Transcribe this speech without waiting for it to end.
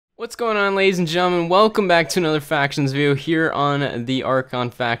What's going on, ladies and gentlemen? Welcome back to another Factions video here on the Archon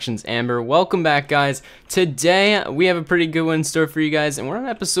Factions Amber. Welcome back, guys. Today, we have a pretty good one in store for you guys, and we're on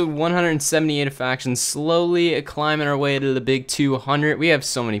episode 178 of Factions, slowly climbing our way to the big 200. We have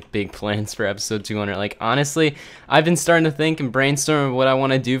so many big plans for episode 200. Like, honestly, I've been starting to think and brainstorm what I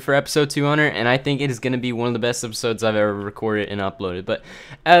want to do for episode 200, and I think it is going to be one of the best episodes I've ever recorded and uploaded. But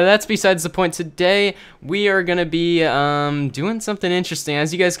that's besides the point. Today, we are going to be doing something interesting.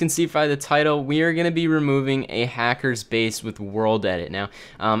 As you guys can see by the title, we are going to be removing a hacker's base with WorldEdit. Now,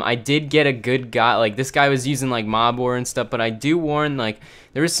 I did get a good guy, like this guy was using like mob war and stuff, but I do warn, like,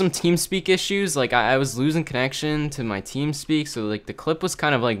 there was some TeamSpeak issues. Like, I was losing connection to my TeamSpeak, so like the clip was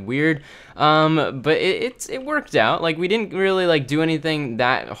kind of like weird, but it worked out. Like, we didn't really like do anything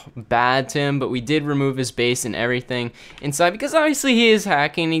that bad to him, but we did remove his base and everything inside, because obviously he is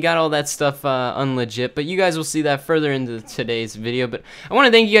hacking. He got all that stuff unlegit, but you guys will see that further into today's video. But I want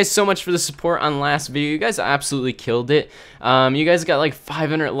to thank you guys so much for the support on last video. You guys absolutely killed it. You guys got like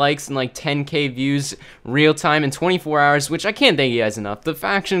 500 likes and like 10k views real time in 24 hours, which I can't thank you guys enough. The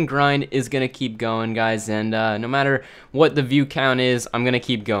faction grind is gonna keep going, guys, and no matter what the view count is, I'm gonna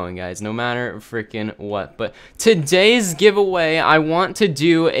keep going, guys, no matter freaking what. But today's giveaway, I want to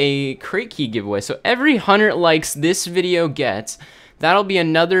do a crate key giveaway. So every 100 likes this video gets, that'll be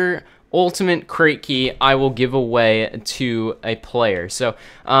another ultimate crate key I will give away to a player. So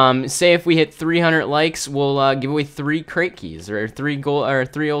say if we hit 300 likes, we'll give away 3 crate keys, or 3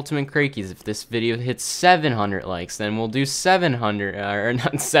 ultimate crate keys. If this video hits 700 likes, then we'll do 700 or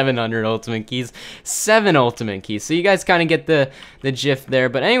not 700 ultimate keys, 7 ultimate keys. So you guys kind of get the gist there.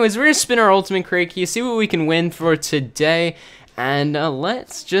 But anyways, we're gonna spin our ultimate crate key, see what we can win for today. And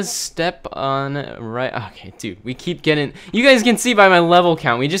let's just step on right. Okay, dude, we keep getting, you guys can see by my level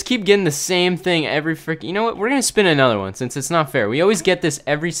count, we just keep getting the same thing every freaking, you know what, we're gonna spin another one since it's not fair. We always get this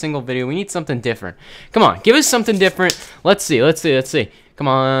every single video. We need something different. Come on, give us something different. Let's see. Come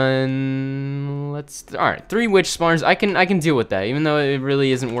on, all right, 3 witch spawners. I can deal with that, even though it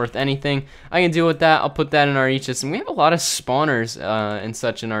really isn't worth anything. I can deal with that. I'll put that in our e-chest, and we have a lot of spawners and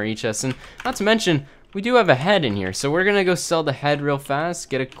such in our e-chest, and not to mention, we do have a head in here, so we're gonna go sell the head real fast,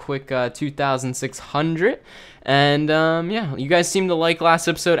 get a quick 2,600, and yeah, you guys seem to like last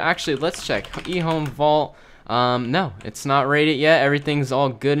episode. Actually, let's check eHome Vault. No, it's not rated yet. Everything's all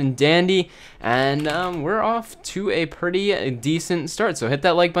good and dandy, and we're off to a pretty decent start. So hit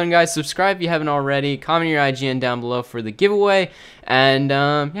that like button, guys. Subscribe if you haven't already. Comment your IGN down below for the giveaway, and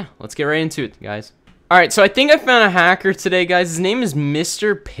yeah, let's get right into it, guys. All right, so I think I found a hacker today, guys. His name is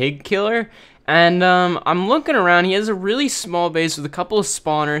Mr. Pig Killer. And I'm looking around. He has a really small base with a couple of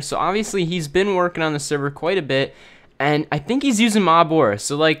spawners, so obviously he's been working on the server quite a bit, and I think he's using mob aura.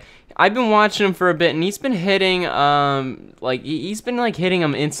 So like, I've been watching him for a bit, and he's been hitting like he's been like hitting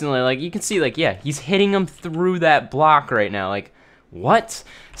him instantly. Like, you can see, like, yeah, he's hitting him through that block right now. Like, what?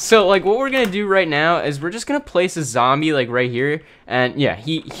 So like, what we're gonna do right now is we're just gonna place a zombie like right here, and yeah,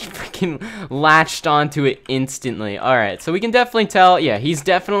 he freaking latched onto it instantly. All right, so we can definitely tell, yeah, he's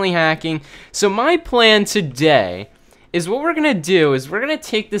definitely hacking. So my plan today is, what we're gonna do is we're gonna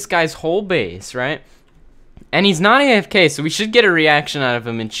take this guy's whole base, right? And he's not AFK, so we should get a reaction out of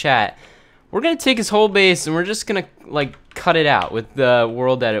him in chat. We're gonna take his whole base and we're just gonna like cut it out with the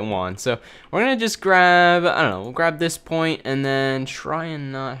WorldEdit wand. So we're gonna just grab, I don't know, we'll grab this point and then try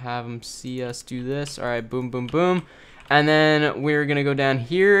and not have him see us do this. All right, boom, boom, boom. And then we're gonna go down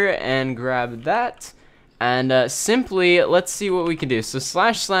here and grab that. And simply, let's see what we can do. So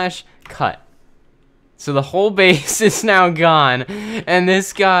 / cut. So the whole base is now gone, and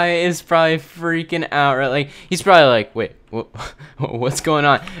this guy is probably freaking out, right? Like, he's probably like, wait, what's going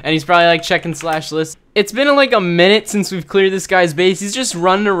on? And he's probably like checking /list. It's been like a minute since we've cleared this guy's base. He's just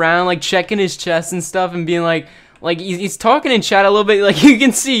running around, like checking his chest and stuff, and being like he's talking in chat a little bit. Like, you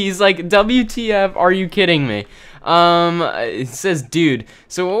can see, he's like, WTF, are you kidding me? It says dude.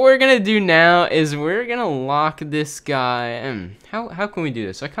 So what we're gonna do now is we're gonna lock this guy. How can we do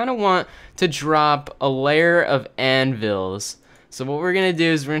this? I kind of want to drop a layer of anvils. So what we're gonna do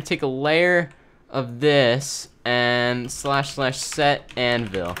is we're gonna take a layer of this and / set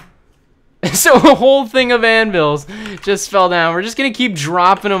anvil. So a whole thing of anvils just fell down. We're just gonna keep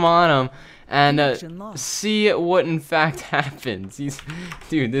dropping them on him and see what in fact happens.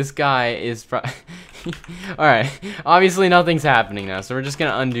 Dude, this guy is alright, obviously nothing's happening now, so we're just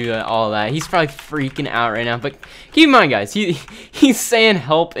gonna undo all of that. He's probably freaking out right now, but keep in mind, guys, he's saying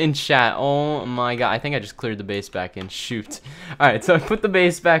help in chat. Oh my god, I think I just cleared the base back in. Shoot. Alright, so I put the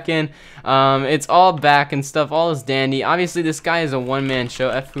base back in. It's all back and stuff, all is dandy. Obviously this guy is a one-man show.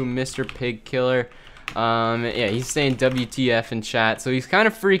 F who, Mr. Pig Killer. Yeah, he's saying WTF in chat, so he's kind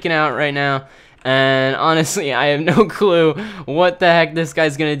of freaking out right now. And honestly, I have no clue what the heck this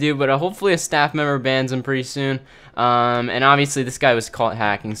guy's gonna do, but hopefully a staff member bans him pretty soon. And obviously this guy was caught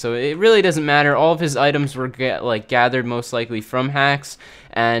hacking, so it really doesn't matter. All of his items were gathered most likely from hacks,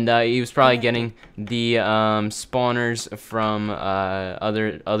 and he was probably getting the spawners from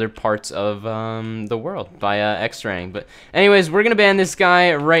other parts of the world by X-raying. But anyways, we're gonna ban this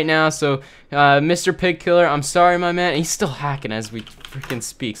guy right now. So Mr. Pig Killer, I'm sorry, my man. He's still hacking as we freaking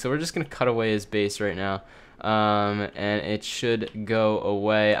speak, so we're just gonna cut away his base right now, and it should go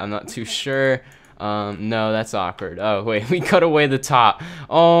away. I'm not too sure. No, that's awkward. Oh wait, we cut away the top.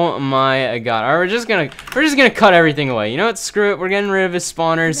 Oh my god. Alright, we're just gonna cut everything away. You know what? Screw it. We're getting rid of his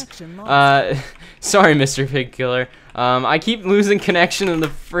spawners. Sorry, Mr. Pig Killer. I keep losing connection in the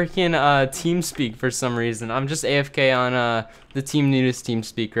freaking TeamSpeak for some reason. I'm just AFK on the Team Nudist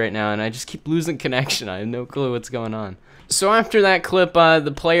TeamSpeak right now, and I just keep losing connection. I have no clue what's going on. So after that clip,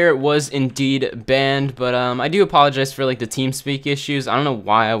 the player was indeed banned, but I do apologize for like the TeamSpeak issues. I don't know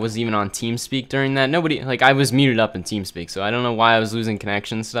why I was even on TeamSpeak during that. Nobody, like, I was muted up in TeamSpeak, so I don't know why I was losing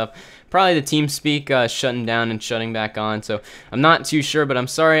connection and stuff. Probably the TeamSpeak shutting down and shutting back on, so I'm not too sure, but I'm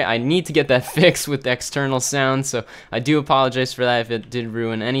sorry. I need to get that fixed with the external sound, so I do apologize for that if it did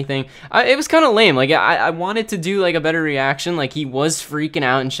ruin anything. It was kind of lame. Like, I wanted to do like a better reaction. Like, he was freaking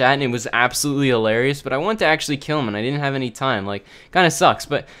out in chat, and it was absolutely hilarious, but I wanted to actually kill him, and I didn't have any time. Like, kind of sucks.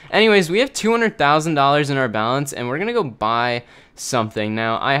 But anyways, we have $200,000 in our balance, and we're gonna go buy something.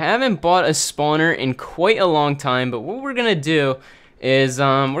 Now, I haven't bought a spawner in quite a long time, but what we're gonna do is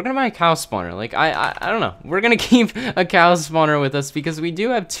we're gonna buy a cow spawner. Like, I don't know, we're gonna keep a cow spawner with us because we do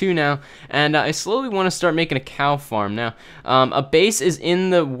have two now, and I slowly want to start making a cow farm. Now, a base is in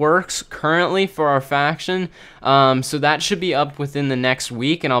the works currently for our faction, so that should be up within the next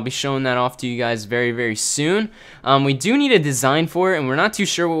week, and I'll be showing that off to you guys very soon. We do need a design for it, and we're not too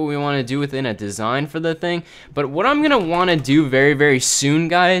sure what we want to do within a design for the thing, but what I'm gonna want to do very soon,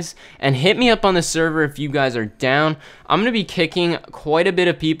 guys, and hit me up on the server if you guys are down, I'm gonna be kicking quite a bit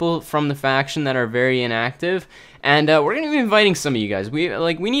of people from the faction that are very inactive, and we're gonna be inviting some of you guys. We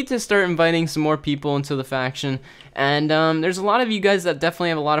need to start inviting some more people into the faction, and there's a lot of you guys that definitely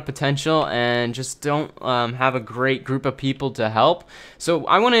have a lot of potential and just don't have a great group of people to help. So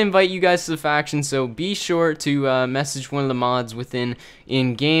I want to invite you guys to the faction, so be sure to message one of the mods within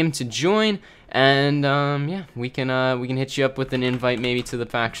in-game to join. And yeah, we can hit you up with an invite maybe to the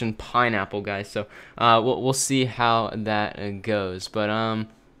faction Pineapple, guys. So we'll see how that goes. But I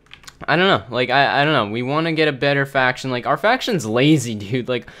don't know. Like, I don't know. We want to get a better faction. Like, our faction's lazy, dude.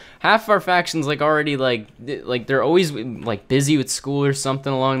 Like, half of our faction's like already like they're always like busy with school or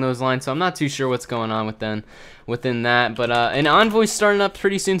something along those lines. So I'm not too sure what's going on with them within that. But an envoy's starting up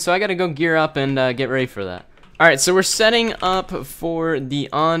pretty soon, so I gotta go gear up and get ready for that. Alright, so we're setting up for the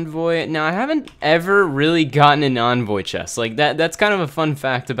envoy. Now, I haven't ever really gotten an envoy chest. Like, that's kind of a fun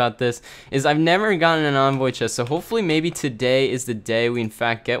fact about this, is I've never gotten an envoy chest. So hopefully maybe today is the day we in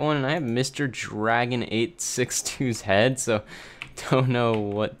fact get one. And I have Mr. Dragon 862's head, so don't know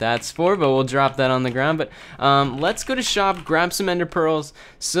what that's for, but we'll drop that on the ground. But let's go to shop, grab some ender pearls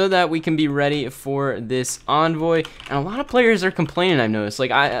so that we can be ready for this envoy. And a lot of players are complaining, I've noticed.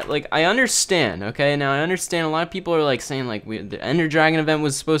 Like, I understand, okay? Now I understand a lot of people are like saying like the Ender Dragon event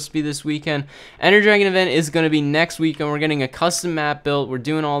was supposed to be this weekend. Ender Dragon event is going to be next week, and we're getting a custom map built. We're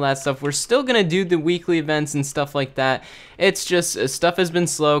doing all that stuff. We're still going to do the weekly events and stuff like that. It's just stuff has been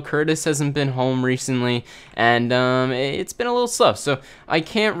slow. Curtis hasn't been home recently, and it's been a little slow. So I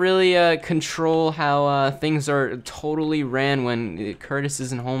can't really control how things are totally ran when Curtis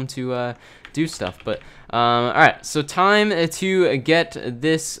isn't home to do stuff. But alright, so time to get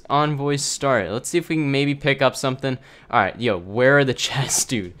this envoy started. Let's see if we can maybe pick up something. Alright, yo, where are the chests,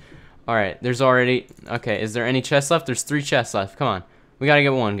 dude? Alright, there's already... Okay, is there any chests left? There's 3 chests left. Come on. We gotta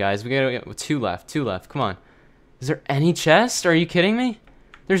get one, guys. We gotta get 2 left. 2 left. Come on. Is there any chest? Are you kidding me?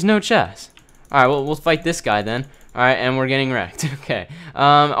 There's no chest. Alright, well, we'll fight this guy then. Alright, and we're getting wrecked. Okay.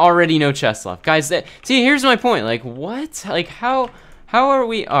 Already no chest left. Guys, see, here's my point. Like, what? Like, how are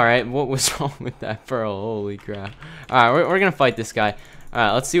we... Alright, what was wrong with that pearl? Holy crap. Alright, we're gonna fight this guy.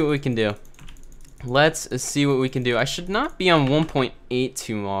 Alright, let's see what we can do. Let's see what we can do. I should not be on 1.8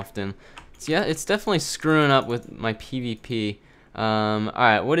 too often. So, yeah, it's definitely screwing up with my PvP.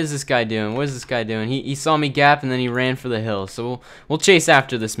 Alright, what is this guy doing? What is this guy doing? He saw me gap and then he ran for the hill. So we'll chase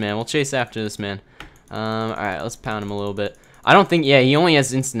after this man. We'll chase after this man. Alright, let's pound him a little bit. I don't think, yeah, he only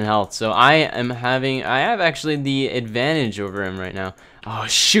has instant health. So I have actually the advantage over him right now. Oh,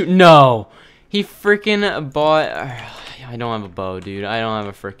 shoot, no! He freaking bought, I don't have a bow, dude. I don't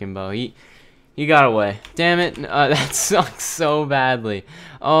have a freaking bow. He got away. Damn it. That sucks so badly.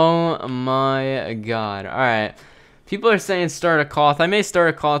 Oh my god. Alright. People are saying start a Koth. I may start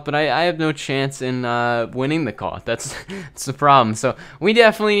a Koth, but I have no chance in winning the Koth. That's the problem. So we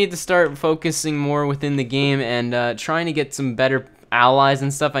definitely need to start focusing more within the game and trying to get some better allies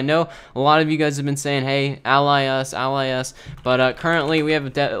and stuff. I know a lot of you guys have been saying, hey, ally us, but currently we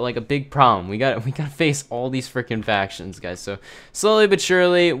have like a big problem. We gotta face all these freaking factions, guys. So slowly but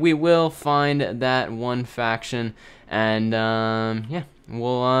surely we will find that one faction, and yeah.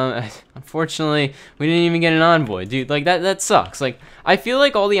 Well, unfortunately, we didn't even get an envoy, dude. Like that sucks. Like I feel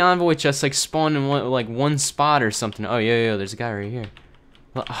like all the envoy chests like spawn in one spot or something. Oh yo, there's a guy right here.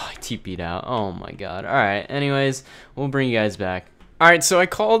 Oh, I TP'd out. Oh my god. All right. Anyways, we'll bring you guys back. Alright, so I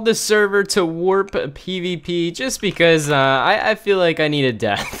called the server to warp PvP just because I feel like I need a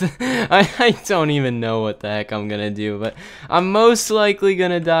death. I don't even know what the heck I'm gonna do, but I'm most likely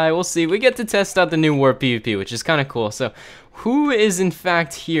gonna die. We'll see. We get to test out the new warp PvP, which is kind of cool. So, who is in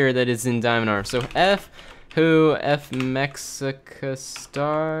fact here that is in Diamond Armor? So, BenMascott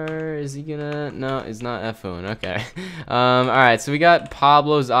star, is he gonna, no, he's not F-Oon, okay. Alright, so we got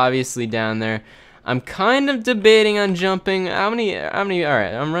Pablo's obviously down there. I'm kind of debating on jumping. How many,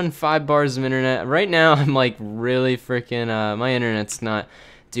 alright, I'm running 5 bars of internet. Right now, I'm like really freaking, my internet's not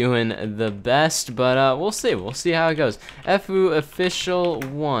doing the best, but we'll see how it goes. FU official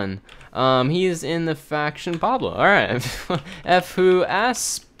 1. He is in the faction Pablo. Alright. FU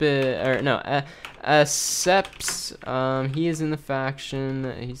Seps, he is in the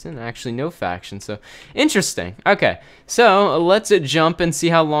faction. He's in actually no faction, so interesting. Okay, so let's jump and see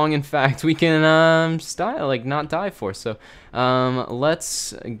how long in fact we can not die for. So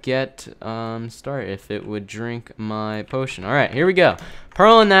let's get started. If it would drink my potion. All right, here we go.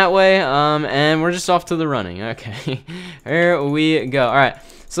 Pearl in that way, and we're just off to the running. Okay, here we go. All right,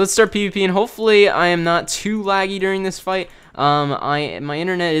 so let's start PvP, and hopefully I am not too laggy during this fight. My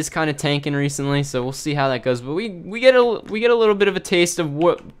internet is kind of tanking recently, so we'll see how that goes. But we get a little bit of a taste of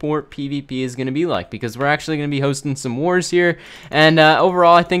what warp PvP is going to be like, because we're actually going to be hosting some wars here, and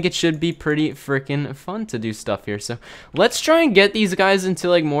overall I think it should be pretty freaking fun to do stuff here. So let's try and get these guys into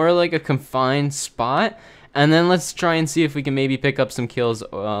like more like a confined spot, and then let's try and see if we can maybe pick up some kills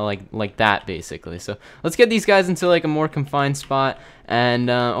like that basically. So let's get these guys into like a more confined spot, and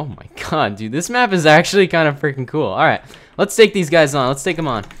oh my god, dude, this map is actually kind of freaking cool. All right, let's take these guys on. Let's take them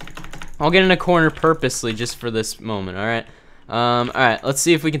on. I'll get in a corner purposely just for this moment. All right. All right. Let's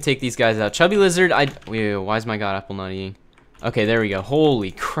see if we can take these guys out. Chubby Lizard. Wait, why is my god apple not eating? Okay, there we go.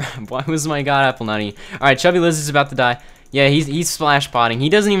 Holy crap! Why was my god apple not eating? All right, Chubby Lizard's about to die. Yeah, he's splash potting. He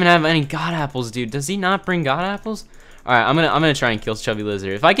doesn't even have any god apples, dude. Does he not bring god apples? All right, I'm gonna try and kill Chubby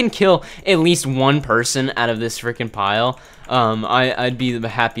Lizard. If I can kill at least one person out of this freaking pile, I'd be the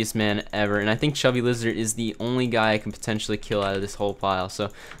happiest man ever. And I think Chubby Lizard is the only guy I can potentially kill out of this whole pile. So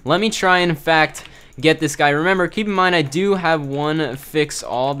let me try and in fact get this guy. Remember, keep in mind I do have one fix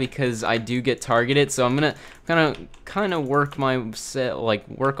all because I do get targeted. So I'm gonna kind of work my set, like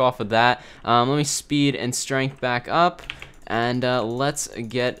work off of that. Let me speed and strength back up. And let's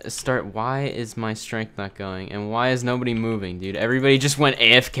get start. Why is my strength not going? And why is nobody moving, dude? Everybody just went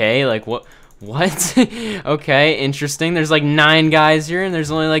AFK. Like what? What? Okay, interesting. There's like 9 guys here, and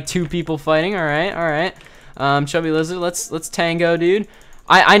there's only like 2 people fighting. All right. Chubby Lizard, let's tango, dude.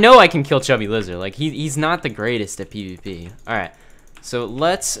 I know I can kill Chubby Lizard. Like he's not the greatest at PvP. All right. So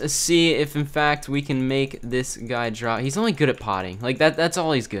let's see if in fact we can make this guy drop. He's only good at potting. Like that's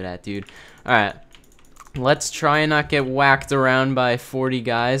all he's good at, dude. All right. Let's try and not get whacked around by 40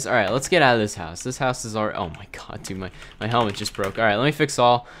 guys. All right, let's get out of this house. This house is already... Oh my god, dude, my helmet just broke. All right, let me fix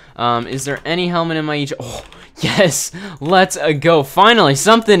all. Is there any helmet in my... Oh, yes, let's go. Finally,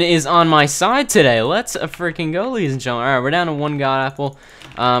 something is on my side today. Let's freaking go, ladies and gentlemen. All right, we're down to 1 god apple.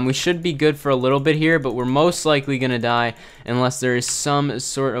 We should be good for a little bit here, but we're most likely going to die unless there is some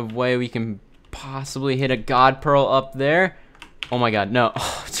sort of way we can possibly hit a god pearl up there. Oh my god, no.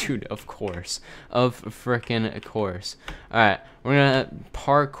 Oh, dude, of course. Of frickin' course. Alright, we're gonna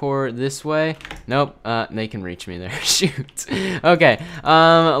parkour this way. Nope, they can reach me there. Shoot. Okay,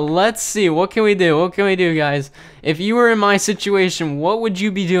 let's see. What can we do? What can we do, guys? If you were in my situation, what would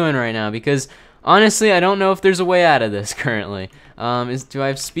you be doing right now? Because, honestly, I don't know if there's a way out of this currently. Do I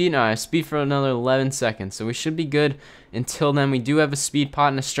have speed? No, I have speed for another 11 seconds. So we should be good until then. We do have a speed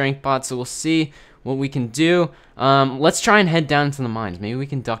pot and a strength pot, so we'll see what we can do. Let's try and head down to the mines. Maybe we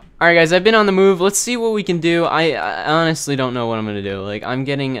can duck. Alright guys, I've been on the move. Let's see what we can do. I honestly don't know what I'm gonna do. Like, I'm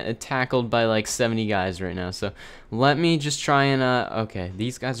getting tackled by like 70 guys right now. So let me just try and okay,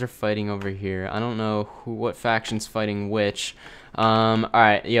 these guys are fighting over here. I don't know what faction's fighting which.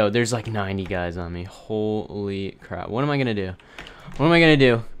 Alright, yo, there's like 90 guys on me. Holy crap. What am I gonna do? What am I gonna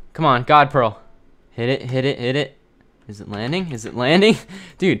do? Come on, God Pearl. Hit it, hit it, hit it. Is it landing? Is it landing?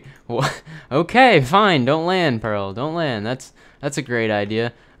 Dude, okay, fine. Don't land, Pearl. Don't land. That's a great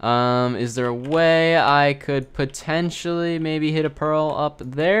idea. Is there a way I could potentially maybe hit a Pearl up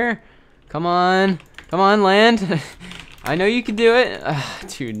there? Come on. Come on, land. I know you can do it.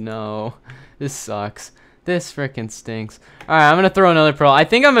 Dude, no. This sucks. This frickin' stinks. Alright, I'm gonna throw another Pearl. I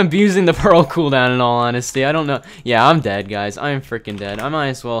think I'm abusing the Pearl cooldown in all honesty. I don't know. Yeah, I'm dead, guys. I am frickin' dead. I might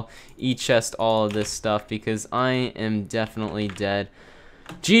as well e-chest all of this stuff because I am definitely dead.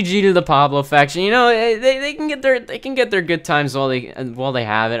 GG to the Pablo faction. You know, they can get their good times while they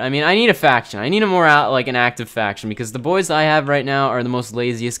have it. I mean, I need a faction. I need a more an active faction because the boys I have right now are the most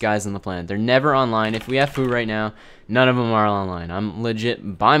laziest guys on the planet. They're never online. If we have food right now, none of them are online. I'm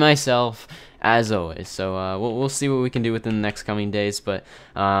legit by myself as always. So we'll see what we can do within the next coming days. But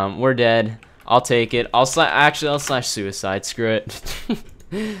we're dead. I'll take it. I'll slash suicide. Screw it.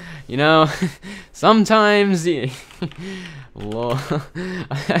 You know, sometimes.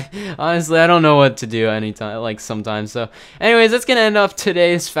 Honestly, I don't know what to do sometimes. So anyways, that's gonna end up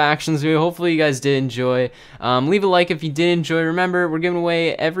today's factions video. Hopefully you guys did enjoy. Leave a like if you did enjoy. Remember, we're giving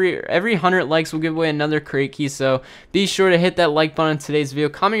away every 100 likes we'll give away another crate key, so be sure to hit that like button on today's video,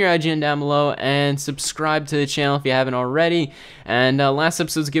 comment your IGN down below, and subscribe to the channel if you haven't already. And last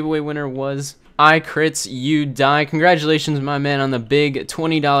episode's giveaway winner was I crits, you die. Congratulations, my man, on the big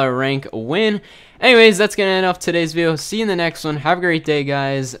 $20 rank win. Anyways, that's gonna end off today's video. See you in the next one. Have a great day,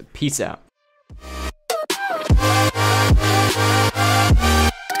 guys. Peace out.